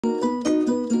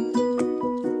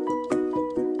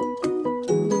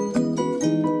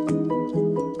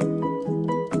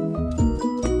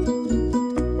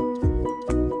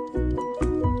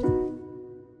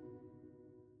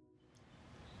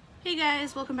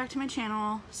welcome back to my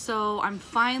channel. So I'm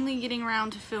finally getting around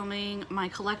to filming my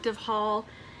collective haul,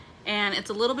 and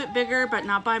it's a little bit bigger but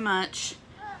not by much.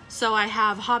 So I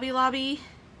have Hobby Lobby,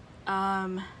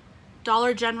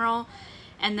 Dollar General,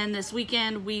 and then this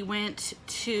weekend we went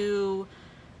to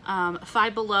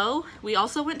Five Below. We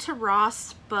also went to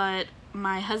Ross, but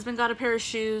my husband got a pair of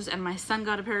shoes and my son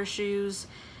got a pair of shoes,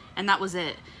 and that was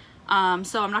it.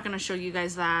 So I'm not going to show you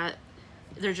guys that.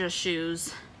 They're just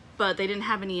shoes, but they didn't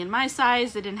have any in my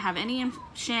size. They didn't have any in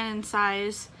Shannon's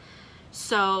size.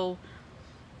 So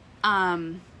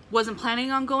wasn't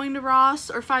planning on going to Ross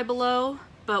or Five Below,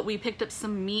 but we picked up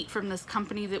some meat from this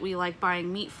company that we like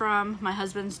buying meat from. My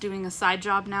husband's doing a side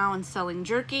job now and selling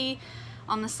jerky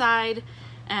on the side,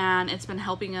 and it's been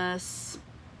helping us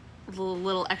a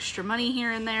little extra money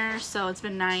here and there, so it's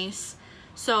been nice.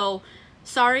 So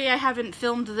sorry I haven't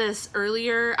filmed this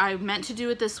earlier. I meant to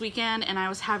do it this weekend and I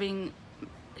was having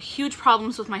huge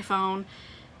problems with my phone.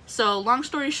 So long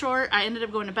story short, I ended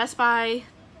up going to Best Buy,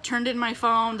 turned in my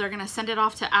phone. They're gonna send it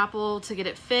off to Apple to get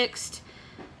it fixed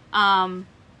and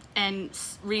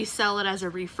resell it as a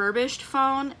refurbished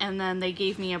phone, and then they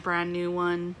gave me a brand new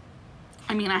one.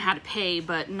 I mean, I had to pay,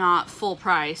 but not full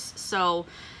price. So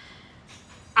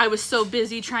I was so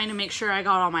busy trying to make sure I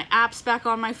got all my apps back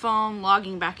on my phone,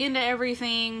 logging back into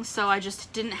everything, so I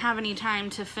just didn't have any time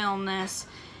to film this.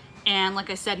 And like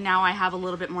I said, now I have a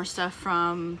little bit more stuff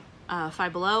from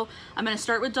Five Below. I'm going to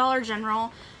start with Dollar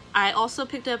General. I also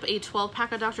picked up a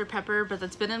 12-pack of Dr. Pepper, but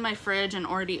that's been in my fridge and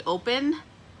already open.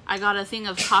 I got a thing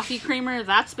of coffee creamer.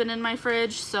 That's been in my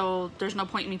fridge, so there's no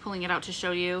point in me pulling it out to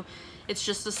show you. It's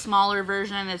just a smaller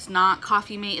version. It's not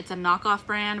Coffee Mate. It's a knockoff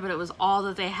brand, but it was all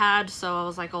that they had, so I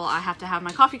was like, well, I have to have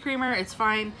my coffee creamer. It's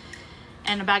fine.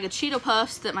 And a bag of Cheeto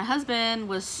Puffs that my husband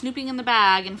was snooping in the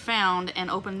bag and found and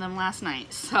opened them last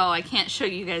night. So I can't show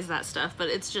you guys that stuff, but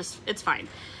it's fine.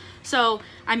 So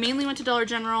I mainly went to Dollar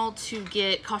General to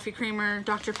get coffee creamer,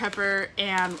 Dr. Pepper,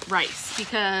 and rice,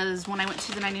 because when I went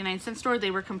to the 99-cent store,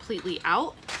 they were completely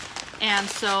out. And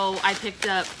so I picked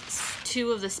up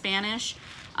 2 of the Spanish.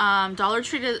 Dollar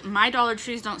Tree, my Dollar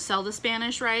Trees don't sell the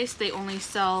Spanish rice. They only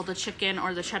sell the chicken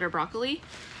or the cheddar broccoli.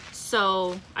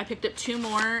 So I picked up 2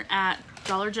 more at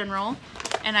Dollar General,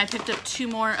 and I picked up 2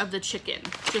 more of the chicken,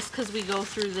 just because we go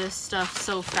through this stuff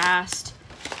so fast.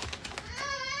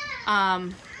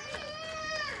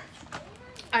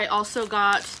 I also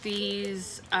got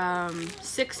these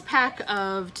 6-pack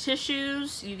of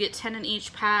tissues. You get 10 in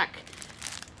each pack.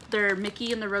 They're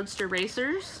Mickey and the Roadster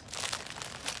Racers.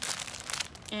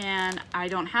 And I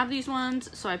don't have these ones,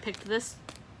 so I picked this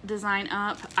design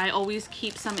up. I always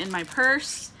keep some in my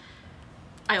purse.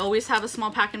 I always have a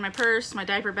small pack in my purse, my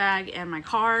diaper bag, and my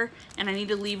car, and I need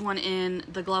to leave one in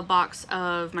the glove box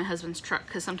of my husband's truck,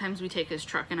 because sometimes we take his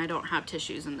truck and I don't have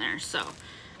tissues in there. So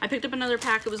I picked up another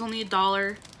pack. It was only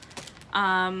 $1.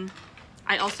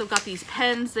 I also got these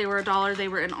pens. They were $1. They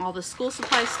were in all the school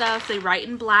supply stuff. They write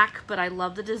in black, but I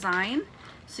love the design.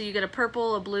 So you get a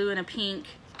purple, a blue, and a pink.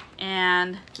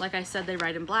 And like I said, they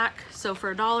write in black. So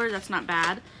for $1, that's not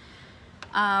bad.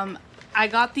 I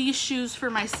got these shoes for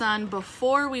my son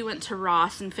before we went to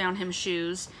Ross and found him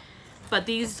shoes, but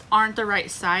these aren't the right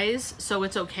size, so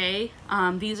it's okay.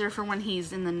 These are for when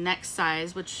he's in the next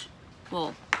size, which,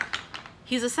 well,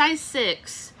 he's a size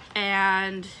 6,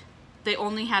 and they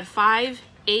only had 5,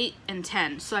 8, and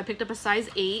 10. So I picked up a size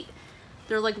 8.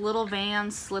 They're like little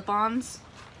Vans slip-ons,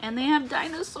 and they have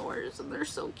dinosaurs, and they're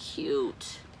so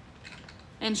cute.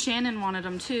 And Shannon wanted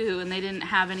them too, and they didn't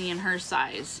have any in her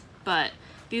size, but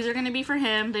these are going to be for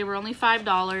him. They were only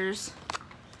 $5.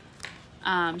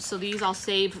 So these I'll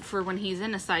save for when he's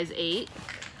in a size 8.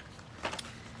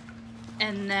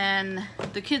 And then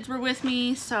the kids were with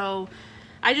me, so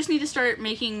I just need to start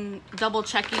double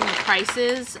checking the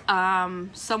prices.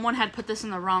 Someone had put this in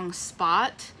the wrong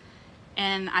spot,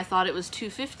 and I thought it was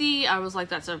 $2.50. I was like,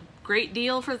 that's a great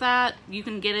deal for that. You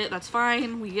can get it, that's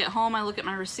fine. We get home, I look at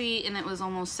my receipt, and it was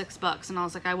almost $6, and I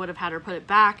was like, I would have had her put it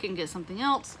back and get something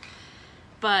else.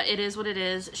 But it is what it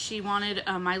is. She wanted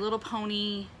a My Little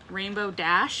Pony Rainbow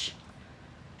Dash,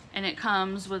 and it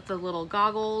comes with the little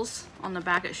goggles. On the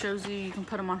back it shows you can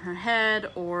put them on her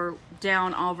head or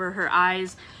down over her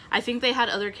eyes. I think they had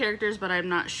other characters, but I'm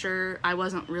not sure. I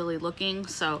wasn't really looking.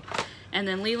 So, and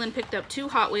then Leland picked up 2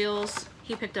 Hot Wheels.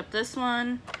 He picked up this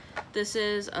one. This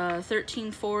is a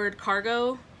 13 Ford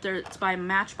Cargo. It's by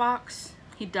Matchbox.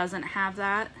 He doesn't have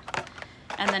that.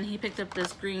 And then he picked up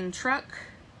this green truck.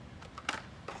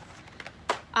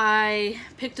 I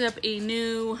picked up a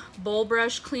new bowl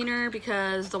brush cleaner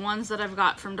because the ones that I've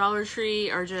got from Dollar Tree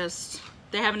are just,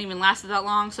 they haven't even lasted that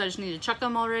long, so I just need to chuck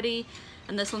them already.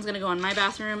 And this one's gonna go in my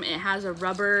bathroom. It has a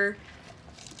rubber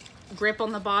grip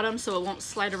on the bottom so it won't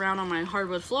slide around on my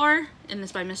hardwood floor. And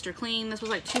this by Mr. Clean. This was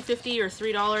like $2.50 or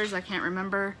 $3, I can't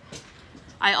remember.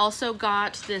 I also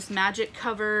got this Magic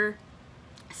Cover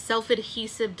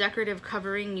self-adhesive decorative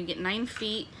covering. You get 9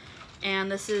 feet,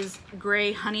 and this is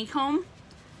gray honeycomb.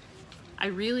 I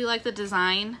really like the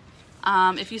design.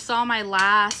 If you saw my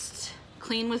last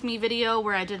Clean With Me video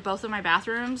where I did both of my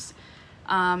bathrooms,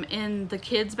 in the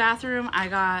kids' bathroom,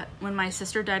 when my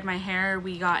sister dyed my hair,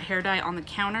 we got hair dye on the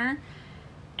counter,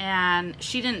 and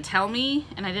she didn't tell me,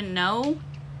 and I didn't know,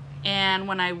 and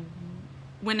when I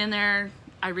went in there,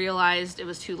 I realized it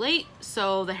was too late,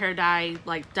 so the hair dye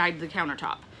like dyed the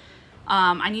countertop.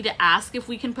 I need to ask if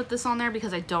we can put this on there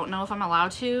because I don't know if I'm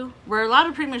allowed to. We're allowed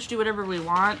to pretty much do whatever we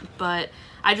want, but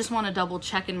I just want to double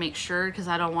check and make sure because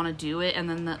I don't want to do it and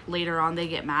then later on they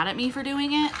get mad at me for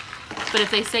doing it. But if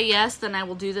they say yes, then I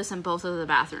will do this in both of the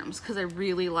bathrooms because I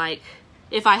really like,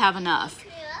 if I have enough.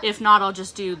 If not, I'll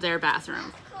just do their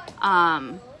bathroom.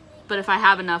 But if I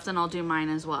have enough, then I'll do mine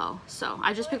as well. So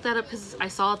I just picked that up because I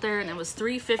saw it there and it was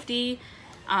 $3.50.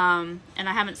 And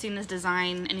I haven't seen this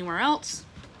design anywhere else.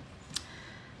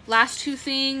 Last two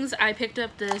things, I picked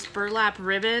up this burlap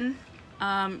ribbon.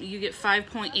 You get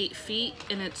 5.8 feet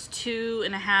and it's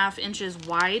 2.5 inches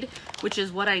wide, which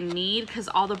is what I need because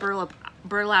all the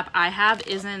burlap I have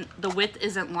the width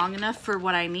isn't long enough for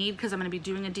what I need because I'm going to be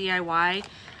doing a DIY.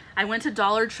 I went to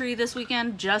Dollar Tree this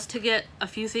weekend just to get a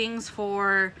few things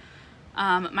for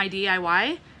my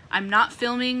DIY. I'm not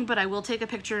filming, but I will take a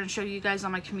picture and show you guys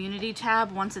on my community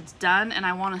tab once it's done, and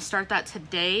I want to start that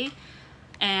today.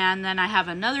 And then I have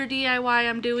another DIY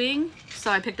I'm doing, so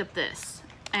I picked up this.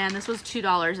 And this was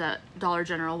 $2 at Dollar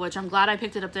General, which I'm glad I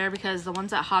picked it up there because the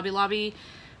ones at Hobby Lobby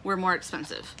were more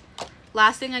expensive.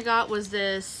 Last thing I got was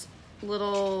this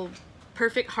little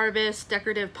Perfect Harvest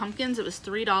decorative pumpkins. It was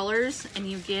 $3, and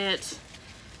you get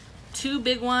 2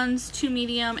 big ones, 2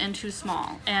 medium, and 2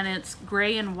 small. And it's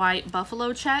gray and white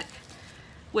buffalo check,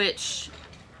 which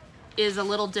is a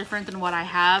little different than what I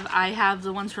have. I have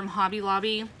the ones from Hobby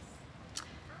Lobby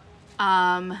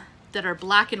that are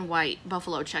black and white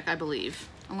buffalo check, I believe.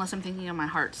 Unless I'm thinking of my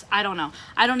hearts. I don't know.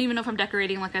 I don't even know if I'm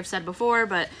decorating like I've said before,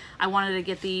 but I wanted to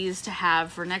get these to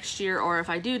have for next year, or if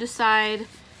I do decide,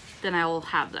 then I will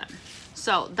have them.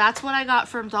 So that's what I got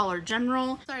from Dollar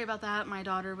General. Sorry about that. My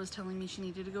daughter was telling me she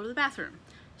needed to go to the bathroom.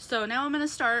 So now I'm going to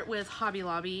start with Hobby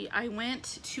Lobby. I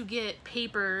went to get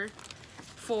paper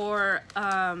for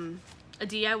a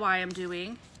DIY I'm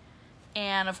doing.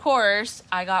 And of course,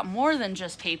 I got more than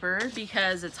just paper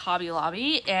because it's Hobby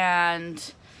Lobby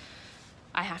and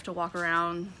I have to walk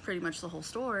around pretty much the whole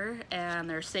store, and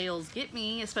their sales get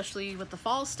me, especially with the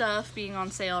fall stuff being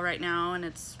on sale right now, and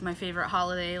it's my favorite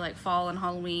holiday, like fall and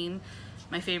Halloween,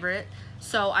 my favorite.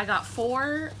 So I got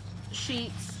 4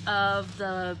 sheets of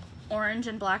the orange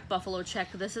and black buffalo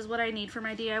check. This is what I need for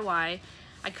my DIY.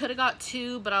 I could have got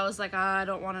 2, but I was like, I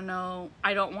don't want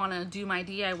to do my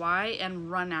DIY and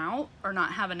run out or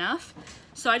not have enough.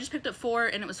 So I just picked up 4,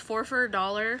 and it was 4 for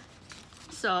 $1.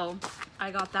 So I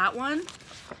got that one.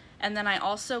 And then I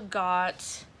also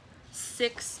got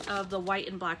 6 of the white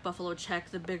and black buffalo check,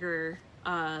 the bigger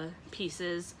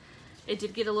pieces. It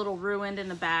did get a little ruined in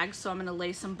the bag, so I'm going to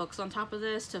lay some books on top of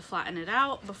this to flatten it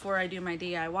out before I do my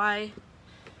DIY.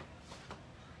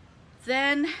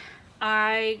 Then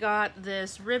I got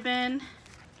this ribbon,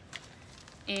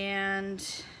 and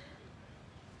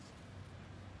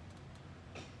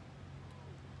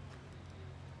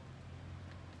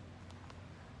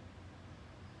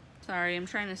sorry, I'm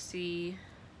trying to see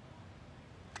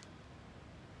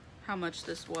how much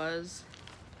this was.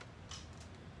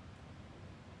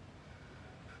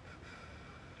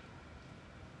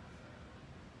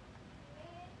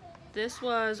 This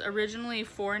was originally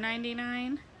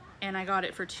 $4.99. and I got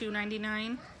it for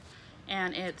 $2.99,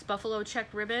 and it's buffalo check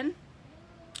ribbon,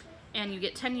 and you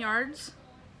get 10 yards.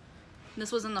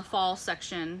 This was in the fall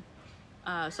section,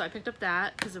 so I picked up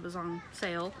that because it was on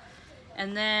sale.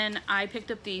 And then I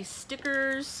picked up these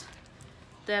stickers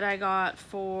that I got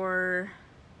for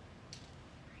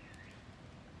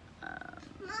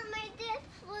Mama, this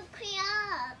will clear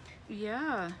up.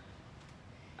 Yeah,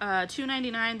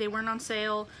 $2.99. They weren't on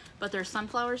sale, but they're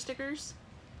sunflower stickers.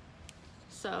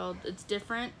 So it's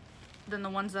different than the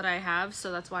ones that I have,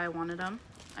 so that's why I wanted them.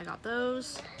 I got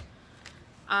those.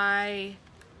 I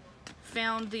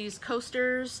found these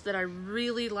coasters that I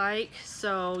really like,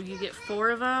 so you get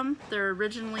 4 of them. They're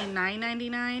originally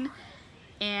 $9.99,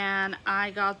 and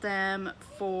I got them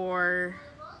for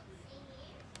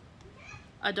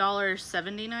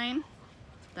 $1.79.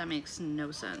 That makes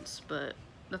no sense, but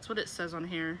that's what it says on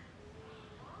here.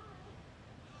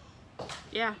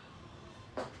 Yeah.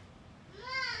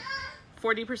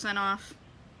 40% off.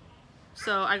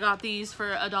 So I got these for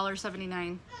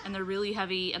 $1.79, and they're really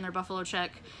heavy, and they're buffalo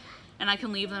check, and I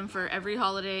can leave them for every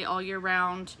holiday all year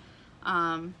round.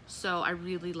 So I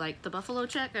really like the buffalo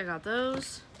check. I got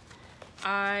those.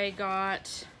 I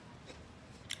got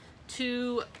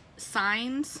 2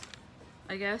 signs,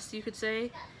 I guess you could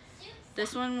say.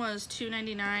 This one was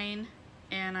 $2.99,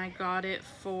 and I got it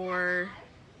for,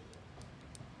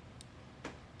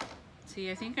 see,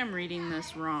 I think I'm reading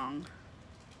this wrong.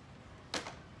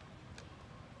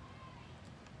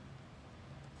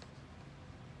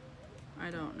 I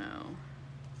don't know.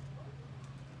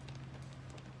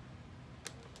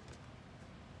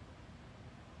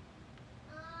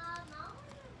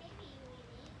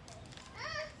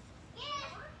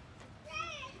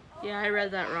 Yeah, I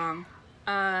read that wrong.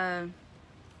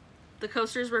 The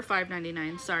coasters were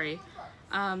 $5.99, sorry.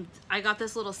 I got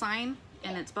this little sign,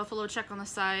 and it's buffalo check on the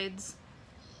sides,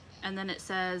 and then it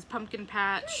says pumpkin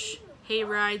patch, hay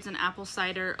rides, and apple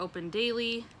cider open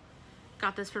daily.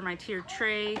 Got this for my tiered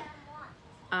tray.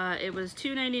 It was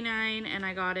 $2.99, and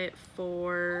I got it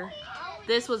for,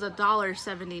 this was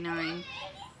 $1.79.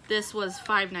 This was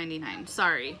 $5.99,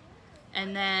 sorry.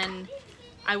 And then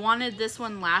I wanted this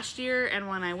one last year, and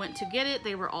when I went to get it,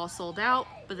 they were all sold out,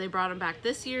 but they brought them back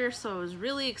this year, so I was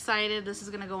really excited. This is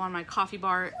gonna go on my coffee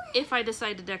bar if I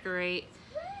decide to decorate.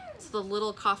 It's the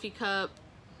little coffee cup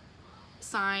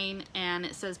sign, and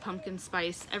it says pumpkin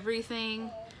spice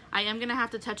everything. I am gonna have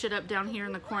to touch it up down here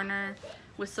in the corner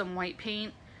with some white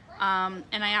paint.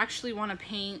 And I actually want to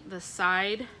paint the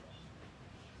side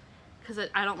because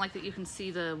I don't like that you can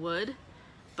see the wood,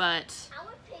 but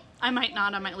I might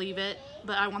not, I might leave it,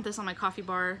 but I want this on my coffee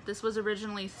bar. This was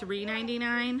originally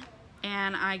 $3.99,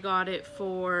 and I got it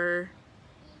for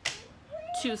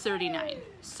 $2.39.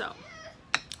 So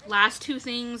last 2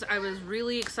 things I was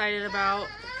really excited about.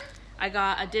 I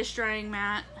got a dish drying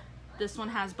mat. This one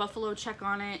has buffalo check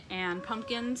on it and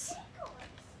pumpkins.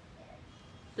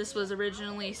 This was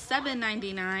originally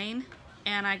 $7.99,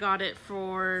 and I got it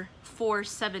for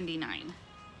 $4.79,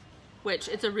 which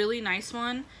it's a really nice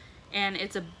one, and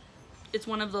it's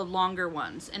one of the longer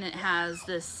ones, and it has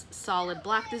this solid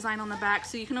black design on the back,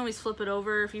 so you can always flip it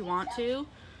over if you want to.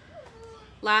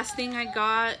 Last thing I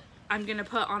got, I'm gonna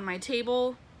put on my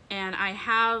table, and I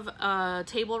have a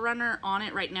table runner on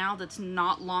it right now that's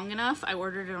not long enough. I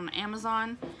ordered it on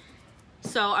Amazon,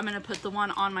 so I'm gonna put the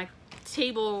one on my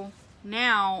table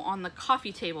now on the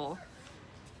coffee table,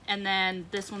 and then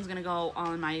this one's gonna go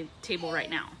on my table right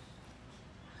now,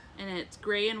 and it's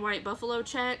gray and white buffalo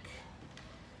check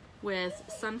with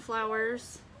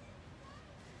sunflowers.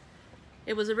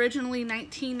 It was originally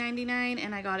 $19.99,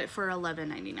 and I got it for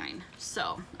 $11.99,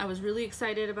 so I was really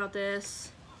excited about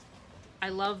this. I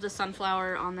love the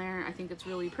sunflower on there. I think it's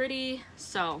really pretty.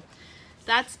 So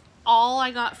that's all I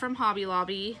got from Hobby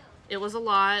Lobby. It was a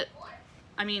lot.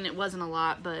 I mean, it wasn't a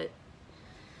lot, but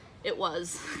it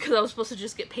was, because I was supposed to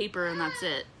just get paper and that's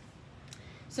it.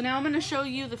 So now I'm going to show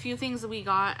you the few things that we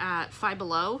got at Five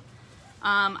Below.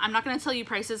 I'm not going to tell you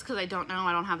prices because I don't know.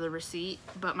 I don't have the receipt.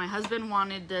 But my husband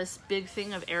wanted this big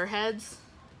thing of Airheads.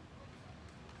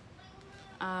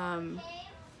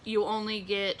 You only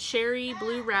get cherry,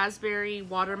 blue raspberry,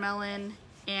 watermelon,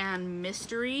 and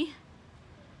mystery.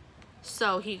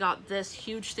 So he got this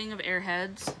huge thing of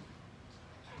Airheads.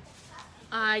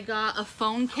 I got a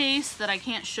phone case that I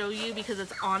can't show you because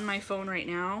it's on my phone right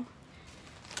now.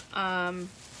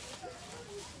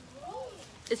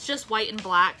 It's just white and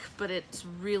black, but it's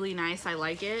really nice. I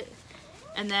like it.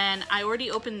 And then I already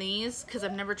opened these because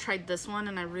I've never tried this one,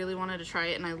 and I really wanted to try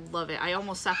it, and I love it. I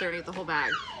almost sat there and ate the whole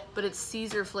bag, but it's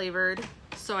Caesar flavored,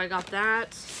 so I got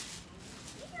that.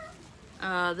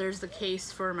 There's the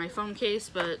case for my phone case,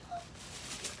 but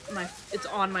it's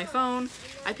on my phone.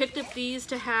 I picked up these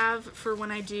to have for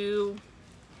when I do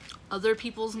other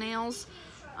people's nails,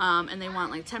 and they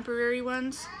want like temporary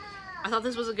ones. I thought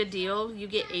this was a good deal. You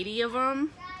get 80 of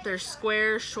them. They're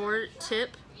square, short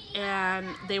tip, and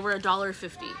they were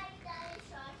 $1.50.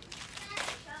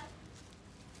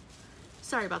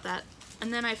 Sorry about that.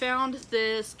 And then I found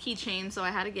this keychain, so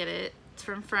I had to get it. It's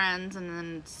from Friends, and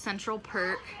then Central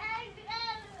Perk.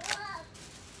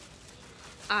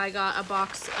 I got a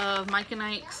box of Mike and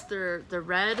Ike's. They're the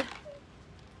Red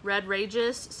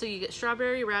Rageous. So you get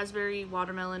strawberry, raspberry,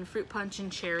 watermelon, fruit punch,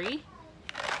 and cherry.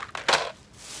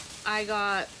 I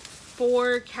got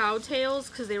 4 cowtails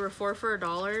because they were 4 for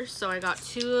 $1. So I got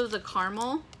 2 of the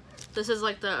caramel. This is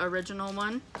like the original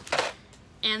one.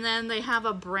 And then they have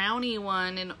a brownie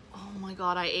one, and oh my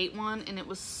god, I ate one and it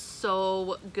was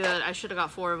so good. I should have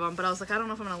got 4 of them, but I was like, I don't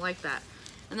know if I'm gonna like that.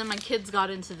 And then my kids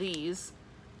got into these.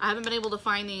 I haven't been able to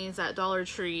find these at Dollar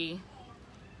Tree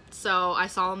So I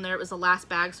saw them there. It was the last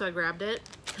bag, so I grabbed it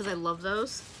because I love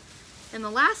those. And the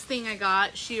last thing I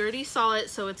got, she already saw it,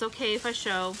 so it's okay if I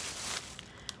show.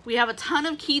 We have a ton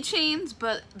of keychains,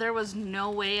 but there was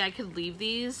no way I could leave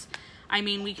these. I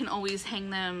mean, we can always hang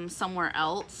them somewhere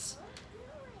else,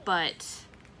 but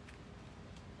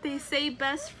they say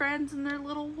best friends and they're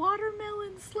little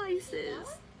watermelon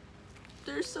slices.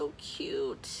 They're so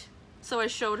cute. So I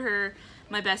showed her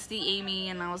my bestie Amy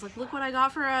and I was like, look what I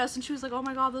got for us. And she was like, oh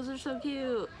my God, those are so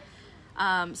cute.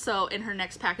 So in her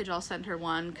next package, I'll send her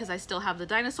one because I still have the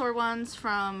dinosaur ones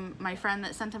from my friend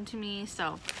that sent them to me.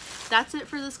 So that's it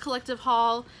for this collective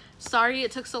haul. Sorry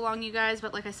it took so long, you guys,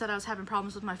 but like I said, I was having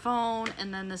problems with my phone,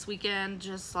 and then this weekend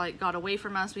just like got away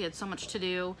from us. We had so much to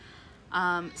do.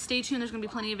 Stay tuned, there's gonna be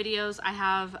plenty of videos. I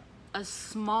have a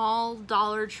small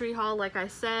Dollar Tree haul, like I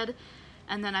said,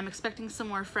 and then I'm expecting some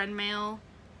more friend mail,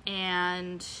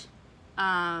 and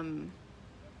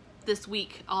this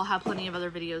week I'll have plenty of other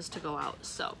videos to go out.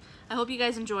 So I hope you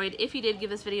guys enjoyed. If you did, give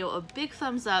this video a big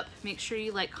thumbs up. Make sure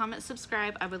you like, comment,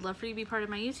 subscribe. I would love for you to be part of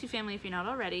my YouTube family if you're not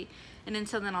already. And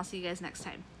until then, I'll see you guys next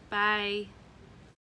time. Bye.